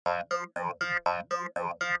Hi,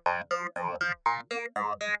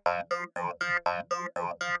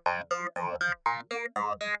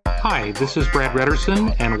 this is Brad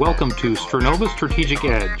Redderson, and welcome to Stronova Strategic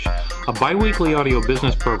Edge, a bi-weekly audio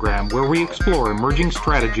business program where we explore emerging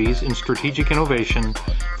strategies in strategic innovation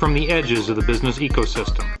from the edges of the business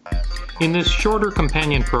ecosystem. In this shorter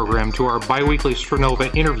companion program to our bi-weekly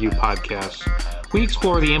Stronova interview podcasts, we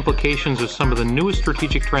explore the implications of some of the newest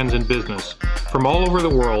strategic trends in business from all over the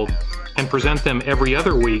world and present them every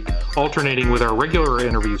other week, alternating with our regular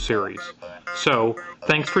interview series. So,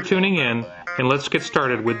 thanks for tuning in, and let's get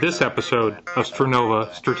started with this episode of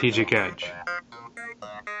Stronova Strategic Edge.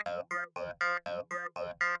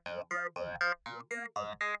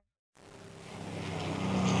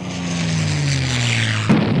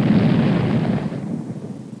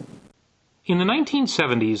 In the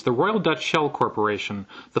 1970s, the Royal Dutch Shell Corporation,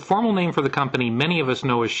 the formal name for the company many of us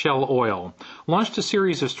know as Shell Oil, launched a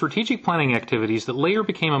series of strategic planning activities that later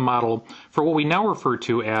became a model for what we now refer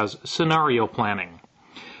to as scenario planning.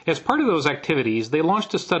 As part of those activities, they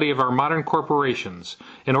launched a study of our modern corporations,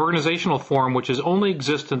 an organizational form which has only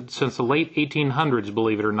existed since the late 1800s,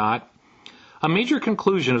 believe it or not. A major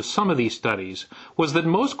conclusion of some of these studies was that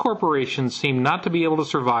most corporations seem not to be able to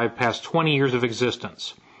survive past 20 years of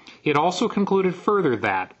existence. It also concluded further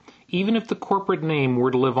that, even if the corporate name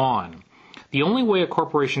were to live on, the only way a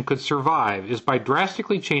corporation could survive is by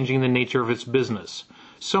drastically changing the nature of its business,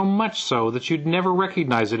 so much so that you'd never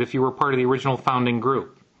recognize it if you were part of the original founding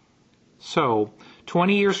group. So,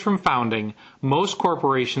 20 years from founding, most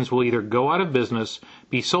corporations will either go out of business,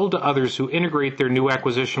 be sold to others who integrate their new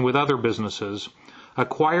acquisition with other businesses,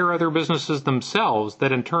 acquire other businesses themselves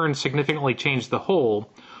that in turn significantly change the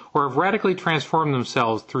whole, or have radically transformed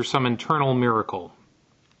themselves through some internal miracle.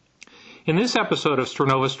 In this episode of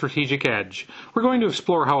Stronova Strategic Edge, we're going to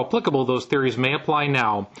explore how applicable those theories may apply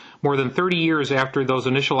now, more than 30 years after those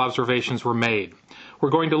initial observations were made. We're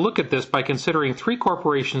going to look at this by considering three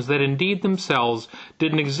corporations that indeed themselves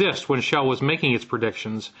didn't exist when Shell was making its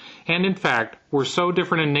predictions, and in fact were so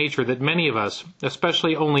different in nature that many of us,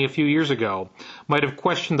 especially only a few years ago, might have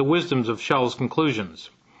questioned the wisdoms of Shell's conclusions.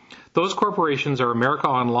 Those corporations are America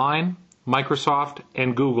Online, Microsoft,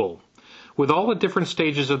 and Google. With all the different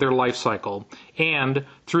stages of their life cycle, and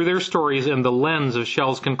through their stories and the lens of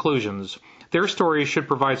Shell's conclusions, their stories should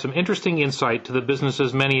provide some interesting insight to the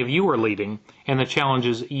businesses many of you are leading and the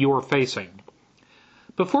challenges you're facing.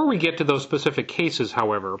 Before we get to those specific cases,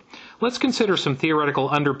 however, let's consider some theoretical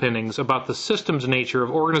underpinnings about the systems nature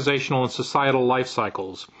of organizational and societal life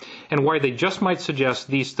cycles, and why they just might suggest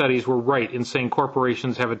these studies were right in saying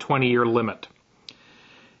corporations have a 20-year limit.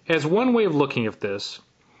 As one way of looking at this,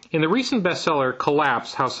 in the recent bestseller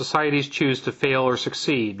Collapse: How Societies Choose to Fail or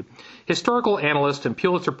Succeed, historical analyst and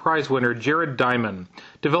Pulitzer Prize winner Jared Diamond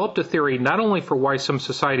developed a theory not only for why some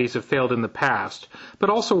societies have failed in the past, but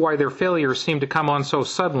also why their failures seem to come on so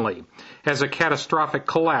suddenly, as a catastrophic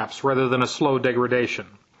collapse rather than a slow degradation.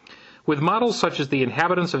 With models such as the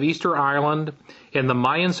inhabitants of Easter Island and the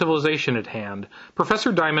Mayan civilization at hand,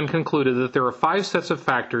 Professor Diamond concluded that there are 5 sets of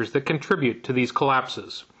factors that contribute to these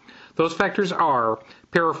collapses. Those factors are,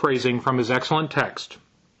 paraphrasing from his excellent text,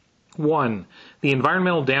 1. The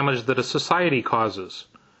environmental damage that a society causes.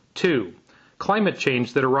 2. Climate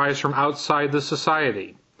change that arises from outside the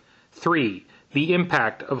society. 3. The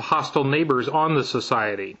impact of hostile neighbors on the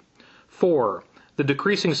society. 4. The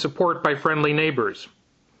decreasing support by friendly neighbors.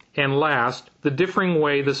 And last, the differing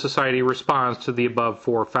way the society responds to the above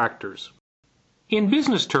 4 factors. In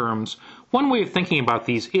business terms, one way of thinking about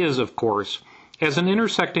these is, of course, as an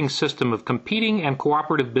intersecting system of competing and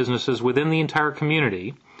cooperative businesses within the entire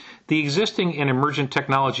community, the existing and emergent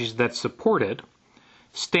technologies that support it,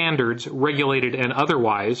 standards, regulated and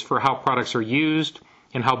otherwise, for how products are used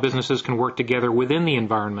and how businesses can work together within the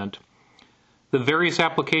environment, the various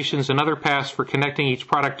applications and other paths for connecting each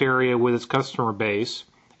product area with its customer base,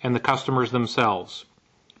 and the customers themselves.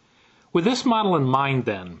 With this model in mind,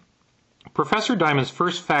 then, Professor Diamond's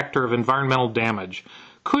first factor of environmental damage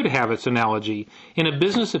could have its analogy in a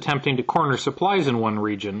business attempting to corner supplies in one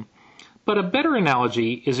region, but a better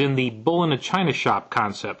analogy is in the bull in a china shop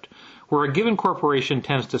concept, where a given corporation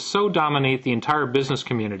tends to so dominate the entire business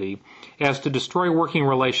community as to destroy working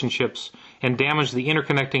relationships and damage the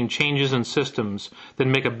interconnecting changes and systems that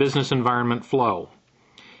make a business environment flow.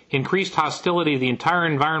 Increased hostility of the entire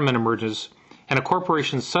environment emerges, and a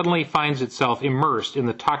corporation suddenly finds itself immersed in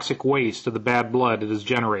the toxic waste of the bad blood it has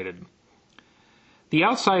generated. The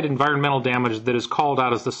outside environmental damage that is called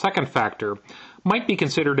out as the second factor might be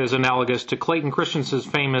considered as analogous to Clayton Christensen's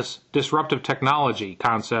famous disruptive technology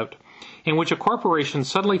concept, in which a corporation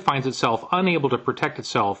suddenly finds itself unable to protect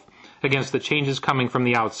itself against the changes coming from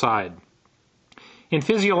the outside. In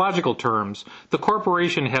physiological terms, the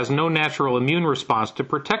corporation has no natural immune response to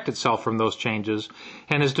protect itself from those changes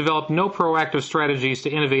and has developed no proactive strategies to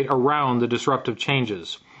innovate around the disruptive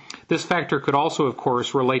changes. This factor could also, of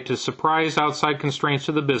course, relate to surprise outside constraints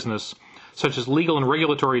to the business, such as legal and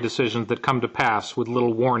regulatory decisions that come to pass with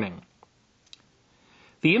little warning.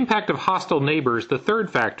 The impact of hostile neighbors, the third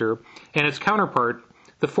factor, and its counterpart,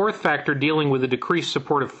 the fourth factor dealing with the decreased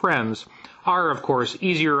support of friends, are, of course,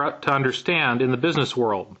 easier to understand in the business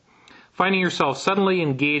world. Finding yourself suddenly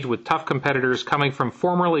engaged with tough competitors coming from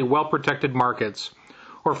formerly well-protected markets,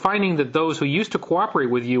 or finding that those who used to cooperate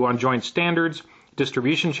with you on joint standards,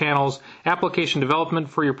 distribution channels, application development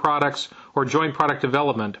for your products, or joint product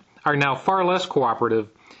development are now far less cooperative,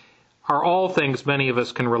 are all things many of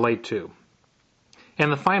us can relate to.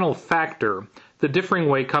 And the final factor, the differing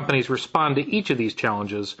way companies respond to each of these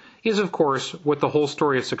challenges, is of course what the whole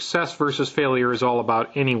story of success versus failure is all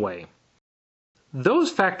about anyway.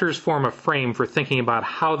 Those factors form a frame for thinking about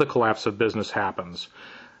how the collapse of business happens.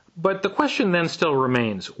 But the question then still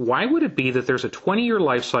remains, why would it be that there's a 20-year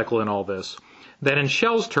life cycle in all this, that in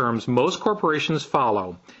Shell's terms most corporations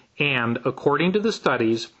follow, and, according to the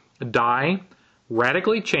studies, die,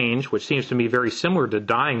 radically change, which seems to me very similar to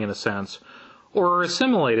dying in a sense, or are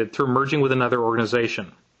assimilated through merging with another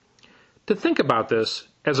organization? To think about this,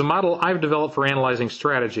 as a model I've developed for analyzing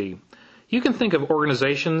strategy, you can think of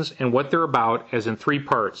organizations and what they're about as in three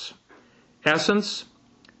parts: essence,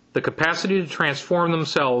 the capacity to transform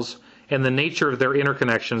themselves, and the nature of their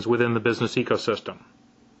interconnections within the business ecosystem.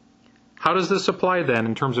 How does this apply then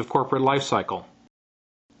in terms of corporate life cycle?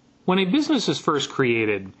 When a business is first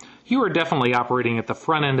created, you are definitely operating at the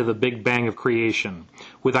front end of the big bang of creation,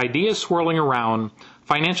 with ideas swirling around,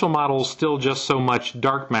 financial models still just so much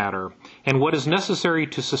dark matter, and what is necessary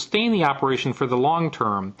to sustain the operation for the long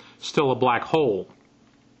term still a black hole.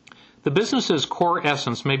 The business's core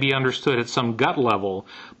essence may be understood at some gut level,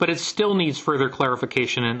 but it still needs further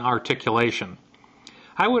clarification and articulation.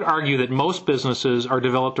 I would argue that most businesses are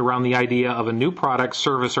developed around the idea of a new product,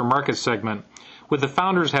 service, or market segment, with the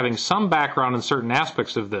founders having some background in certain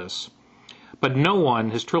aspects of this. But no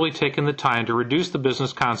one has truly taken the time to reduce the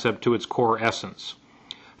business concept to its core essence.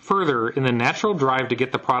 Further, in the natural drive to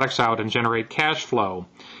get the products out and generate cash flow,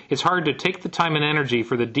 it's hard to take the time and energy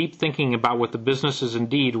for the deep thinking about what the business is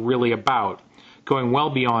indeed really about, going well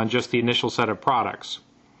beyond just the initial set of products.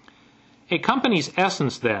 A company's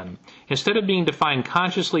essence, then, instead of being defined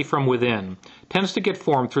consciously from within, tends to get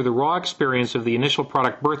formed through the raw experience of the initial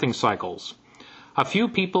product birthing cycles. A few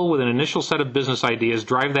people with an initial set of business ideas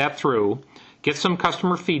drive that through, get some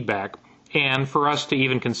customer feedback, and for us to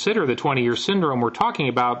even consider the 20-year syndrome we're talking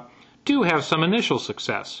about, do have some initial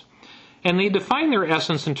success. And they define their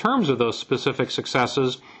essence in terms of those specific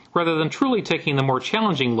successes rather than truly taking the more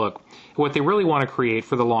challenging look at what they really want to create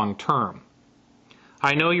for the long term.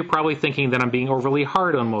 I know you're probably thinking that I'm being overly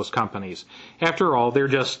hard on most companies. After all, they're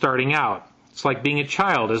just starting out. It's like being a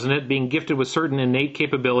child, isn't it? Being gifted with certain innate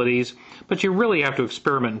capabilities, but you really have to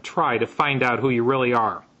experiment and try to find out who you really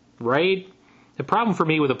are, right? The problem for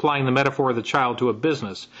me with applying the metaphor of the child to a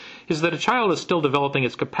business is that a child is still developing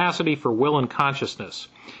its capacity for will and consciousness,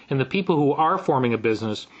 and the people who are forming a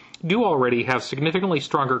business do already have significantly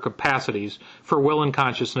stronger capacities for will and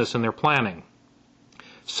consciousness in their planning.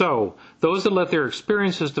 So, those that let their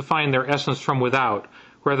experiences define their essence from without,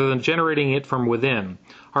 rather than generating it from within,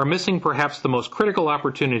 are missing perhaps the most critical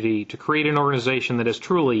opportunity to create an organization that is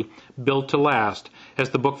truly built to last,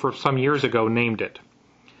 as the book from some years ago named it.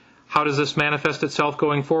 How does this manifest itself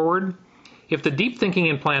going forward? If the deep thinking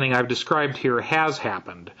and planning I've described here has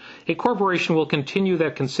happened, a corporation will continue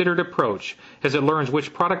that considered approach as it learns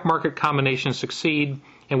which product-market combinations succeed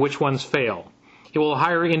and which ones fail. It will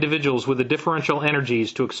hire individuals with the differential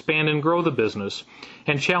energies to expand and grow the business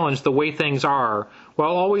and challenge the way things are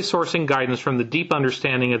while always sourcing guidance from the deep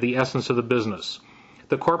understanding of the essence of the business.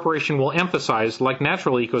 The corporation will emphasize, like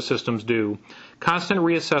natural ecosystems do, constant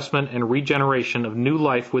reassessment and regeneration of new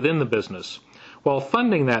life within the business, while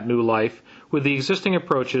funding that new life with the existing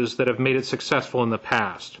approaches that have made it successful in the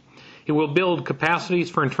past. It will build capacities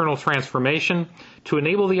for internal transformation to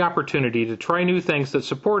enable the opportunity to try new things that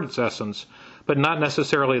support its essence, but not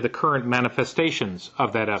necessarily the current manifestations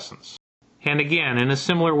of that essence. And again, in a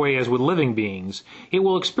similar way as with living beings, it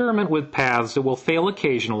will experiment with paths that will fail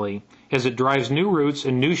occasionally as it drives new roots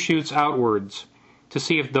and new shoots outwards to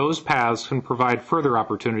see if those paths can provide further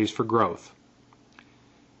opportunities for growth.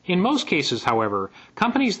 In most cases, however,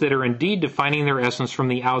 companies that are indeed defining their essence from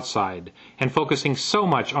the outside and focusing so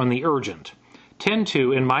much on the urgent tend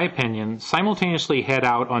to, in my opinion, simultaneously head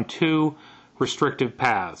out on two restrictive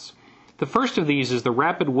paths. The first of these is the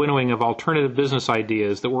rapid winnowing of alternative business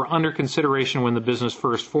ideas that were under consideration when the business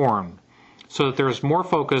first formed, so that there is more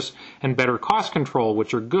focus and better cost control,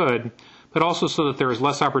 which are good, but also so that there is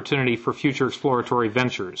less opportunity for future exploratory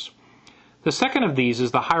ventures. The second of these is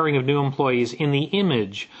the hiring of new employees in the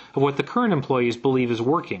image of what the current employees believe is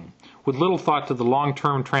working, with little thought to the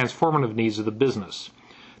long-term transformative needs of the business.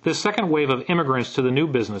 This second wave of immigrants to the new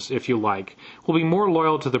business, if you like, will be more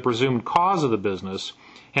loyal to the presumed cause of the business,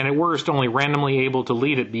 and at worst only randomly able to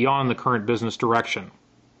lead it beyond the current business direction.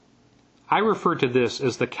 I refer to this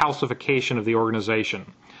as the calcification of the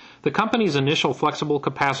organization. The company's initial flexible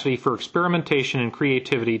capacity for experimentation and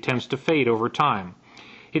creativity tends to fade over time.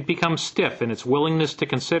 It becomes stiff in its willingness to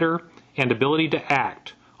consider and ability to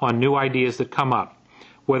act on new ideas that come up,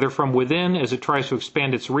 whether from within as it tries to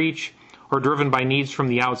expand its reach or driven by needs from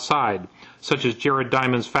the outside, such as Jared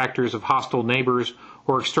Diamond's factors of hostile neighbors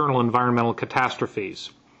or external environmental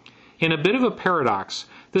catastrophes. In a bit of a paradox,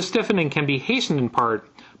 this stiffening can be hastened in part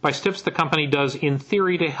by steps the company does in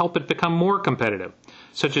theory to help it become more competitive,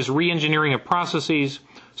 such as re-engineering of processes,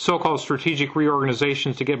 so-called strategic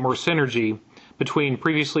reorganizations to get more synergy between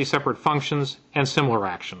previously separate functions, and similar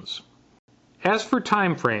actions. As for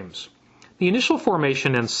time frames, the initial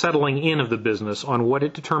formation and settling in of the business on what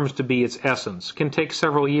it determines to be its essence can take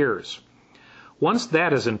several years. Once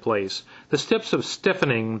that is in place, the steps of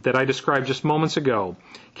stiffening that I described just moments ago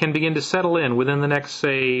can begin to settle in within the next,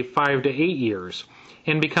 say, 5 to 8 years,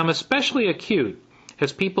 and become especially acute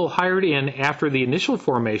as people hired in after the initial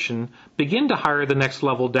formation begin to hire the next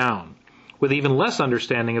level down, with even less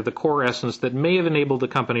understanding of the core essence that may have enabled the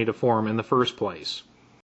company to form in the first place.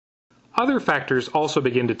 Other factors also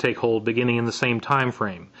begin to take hold beginning in the same time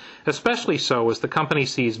frame, especially so as the company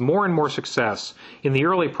sees more and more success in the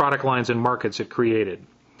early product lines and markets it created.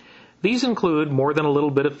 These include more than a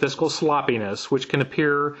little bit of fiscal sloppiness, which can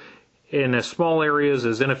appear in as small areas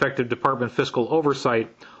as ineffective department fiscal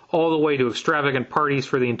oversight, all the way to extravagant parties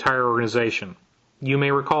for the entire organization. You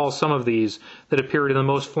may recall some of these that appeared in the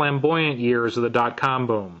most flamboyant years of the dot-com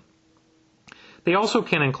boom. They also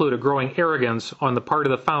can include a growing arrogance on the part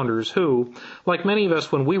of the founders who, like many of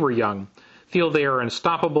us when we were young, feel they are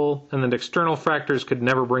unstoppable and that external factors could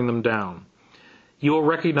never bring them down. You will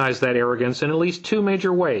recognize that arrogance in at least two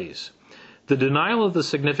major ways: the denial of the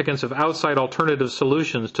significance of outside alternative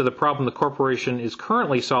solutions to the problem the corporation is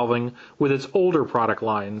currently solving with its older product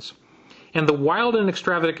lines, and the wild and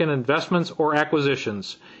extravagant investments or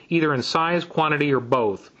acquisitions, either in size, quantity, or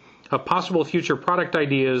both, of possible future product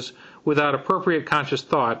ideas without appropriate conscious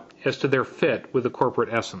thought as to their fit with the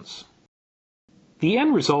corporate essence. The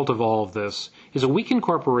end result of all of this is a weakened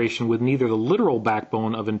corporation with neither the literal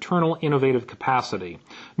backbone of internal innovative capacity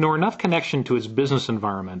nor enough connection to its business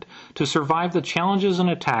environment to survive the challenges and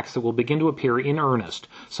attacks that will begin to appear in earnest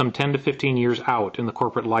some 10 to 15 years out in the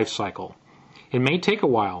corporate life cycle. It may take a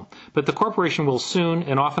while, but the corporation will soon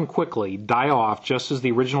and often quickly die off just as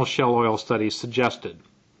the original Shell Oil studies suggested.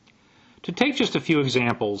 To take just a few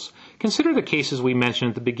examples, consider the cases we mentioned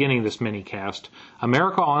at the beginning of this minicast: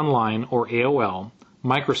 America Online, or AOL,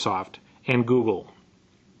 Microsoft, and Google.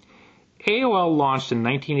 AOL launched in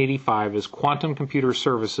 1985 as Quantum Computer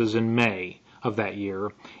Services in May of that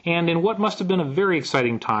year, and in what must have been a very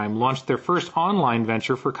exciting time, launched their first online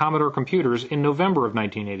venture for Commodore computers in November of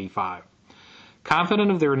 1985.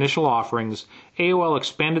 Confident of their initial offerings, AOL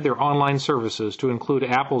expanded their online services to include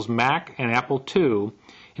Apple's Mac and Apple II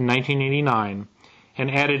in 1989 and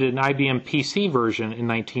added an IBM PC version in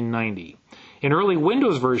 1990. An early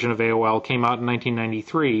Windows version of AOL came out in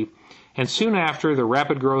 1993, and soon after, the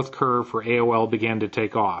rapid growth curve for AOL began to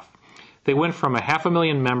take off. They went from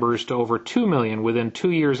 500,000 members to over 2 million within 2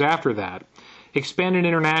 years after that, expanded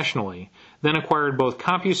internationally, then acquired both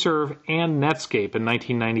CompuServe and Netscape in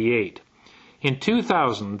 1998. In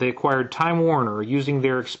 2000, they acquired Time Warner using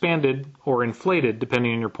their expanded, or inflated,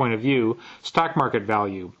 depending on your point of view, stock market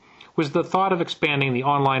value, with the thought of expanding the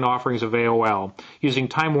online offerings of AOL using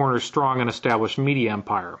Time Warner's strong and established media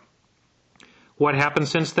empire. What happened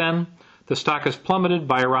since then? The stock has plummeted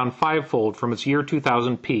by around fivefold from its year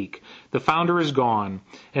 2000 peak. The founder is gone,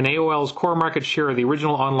 and AOL's core market share of the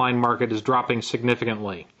original online market is dropping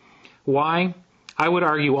significantly. Why? I would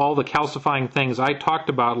argue all the calcifying things I talked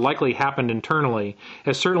about likely happened internally,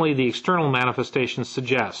 as certainly the external manifestations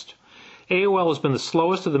suggest. AOL has been the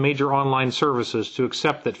slowest of the major online services to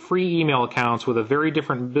accept that free email accounts with a very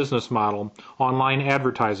different business model, online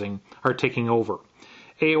advertising, are taking over.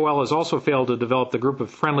 AOL has also failed to develop the group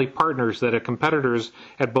of friendly partners that competitors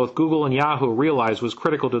at both Google and Yahoo realized was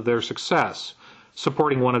critical to their success.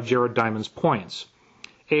 supporting one of Jared Diamond's points.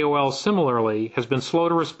 AOL similarly has been slow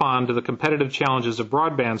to respond to the competitive challenges of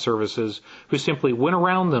broadband services who simply went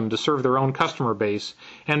around them to serve their own customer base,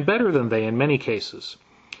 and better than they in many cases.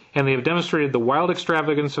 And they have demonstrated the wild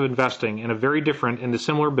extravagance of investing in a very different and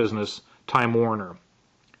dissimilar business, Time Warner.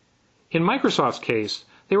 In Microsoft's case,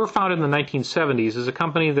 they were founded in the 1970s as a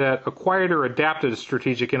company that acquired or adapted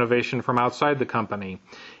strategic innovation from outside the company,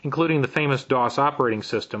 including the famous DOS operating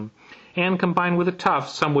system, and combined with a tough,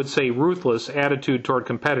 some would say ruthless, attitude toward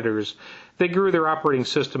competitors, they grew their operating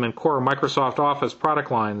system and core Microsoft Office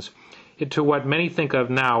product lines into what many think of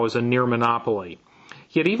now as a near monopoly.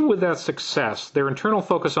 Yet even with that success, their internal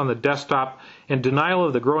focus on the desktop and denial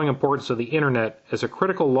of the growing importance of the Internet as a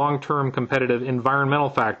critical long-term competitive environmental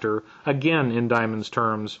factor, again in Diamond's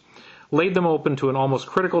terms, laid them open to an almost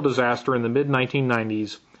critical disaster in the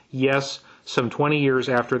mid-1990s, yes, some 20 years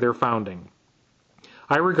after their founding.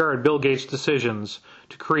 I regard Bill Gates' decisions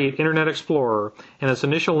to create Internet Explorer and its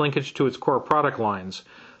initial linkage to its core product lines,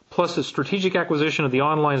 plus its strategic acquisition of the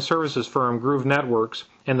online services firm Groove Networks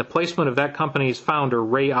and the placement of that company's founder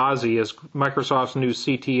Ray Ozzie as Microsoft's new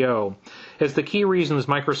CTO, as the key reasons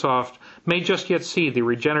Microsoft may just yet see the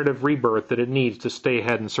regenerative rebirth that it needs to stay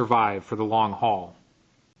ahead and survive for the long haul.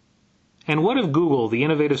 And what of Google, the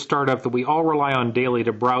innovative startup that we all rely on daily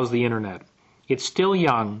to browse the Internet? It's still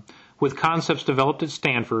young, with concepts developed at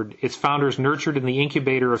Stanford, its founders nurtured in the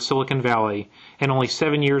incubator of Silicon Valley, and only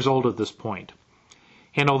 7 years old at this point.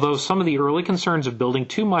 And although some of the early concerns of building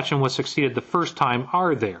too much on what succeeded the first time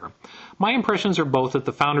are there, my impressions are both that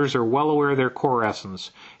the founders are well aware of their core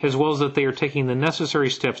essence, as well as that they are taking the necessary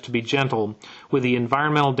steps to be gentle with the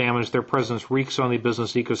environmental damage their presence wreaks on the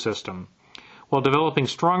business ecosystem, while developing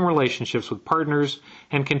strong relationships with partners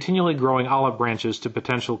and continually growing olive branches to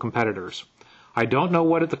potential competitors. I don't know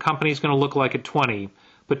what the company is going to look like at 20,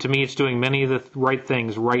 but to me it's doing many of the right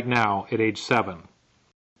things right now at age 7.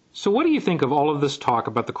 So what do you think of all of this talk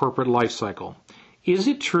about the corporate life cycle? Is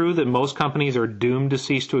it true that most companies are doomed to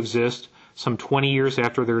cease to exist some 20 years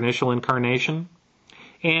after their initial incarnation?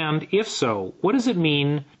 And if so, what does it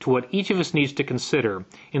mean to what each of us needs to consider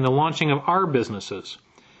in the launching of our businesses,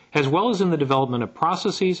 as well as in the development of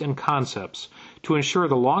processes and concepts to ensure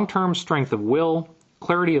the long-term strength of will,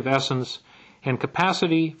 clarity of essence, and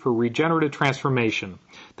capacity for regenerative transformation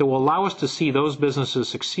that will allow us to see those businesses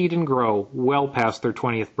succeed and grow well past their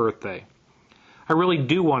 20th birthday. I really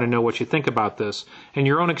do want to know what you think about this and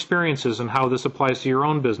your own experiences and how this applies to your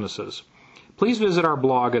own businesses. Please visit our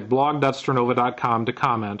blog at blog.stronova.com to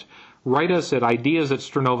comment, write us at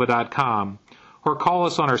ideas@stronova.com, or call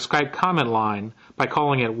us on our Skype comment line by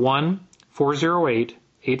calling at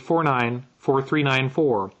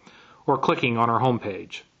 1-408-849-4394 or clicking on our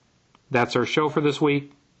homepage. That's our show for this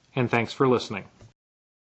week, and thanks for listening.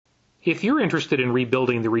 If you're interested in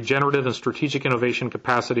rebuilding the regenerative and strategic innovation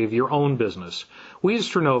capacity of your own business, we at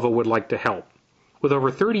Stronova would like to help. With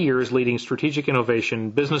over 30 years leading strategic innovation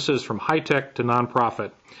businesses from high-tech to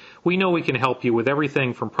nonprofit, we know we can help you with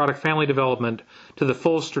everything from product family development to the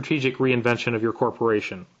full strategic reinvention of your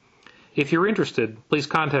corporation. If you're interested, please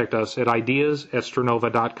contact us at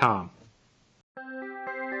ideas@stronova.com.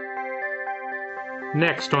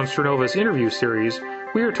 Next on Stronova's interview series,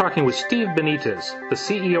 we are talking with Steve Benitez, the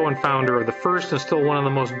CEO and founder of the first and still one of the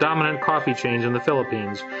most dominant coffee chains in the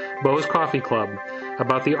Philippines, Bo's Coffee Club,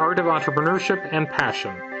 about the art of entrepreneurship and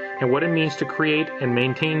passion, and what it means to create and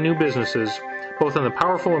maintain new businesses, both in the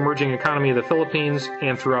powerful emerging economy of the Philippines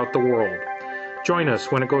and throughout the world. Join us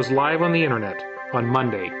when it goes live on the Internet on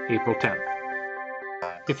Monday, April 10th.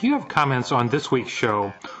 If you have comments on this week's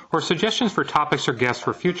show or suggestions for topics or guests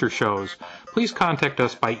for future shows, please contact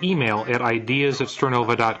us by email at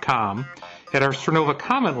ideas@stronova.com, at our Stronova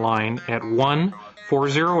comment line at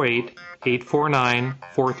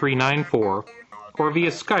 1-408-849-4394, or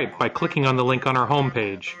via Skype by clicking on the link on our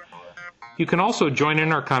homepage. You can also join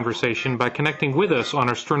in our conversation by connecting with us on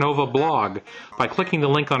our Stronova blog by clicking the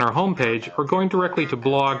link on our homepage or going directly to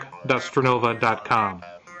blog.stronova.com.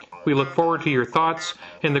 We look forward to your thoughts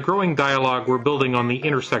and the growing dialogue we're building on the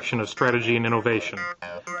intersection of strategy and innovation.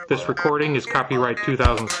 This recording is copyright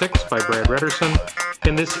 2006 by Brad Redderson,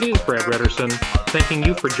 and this is Brad Redderson thanking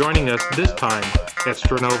you for joining us this time at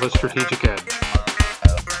Stronova Strategic Edge.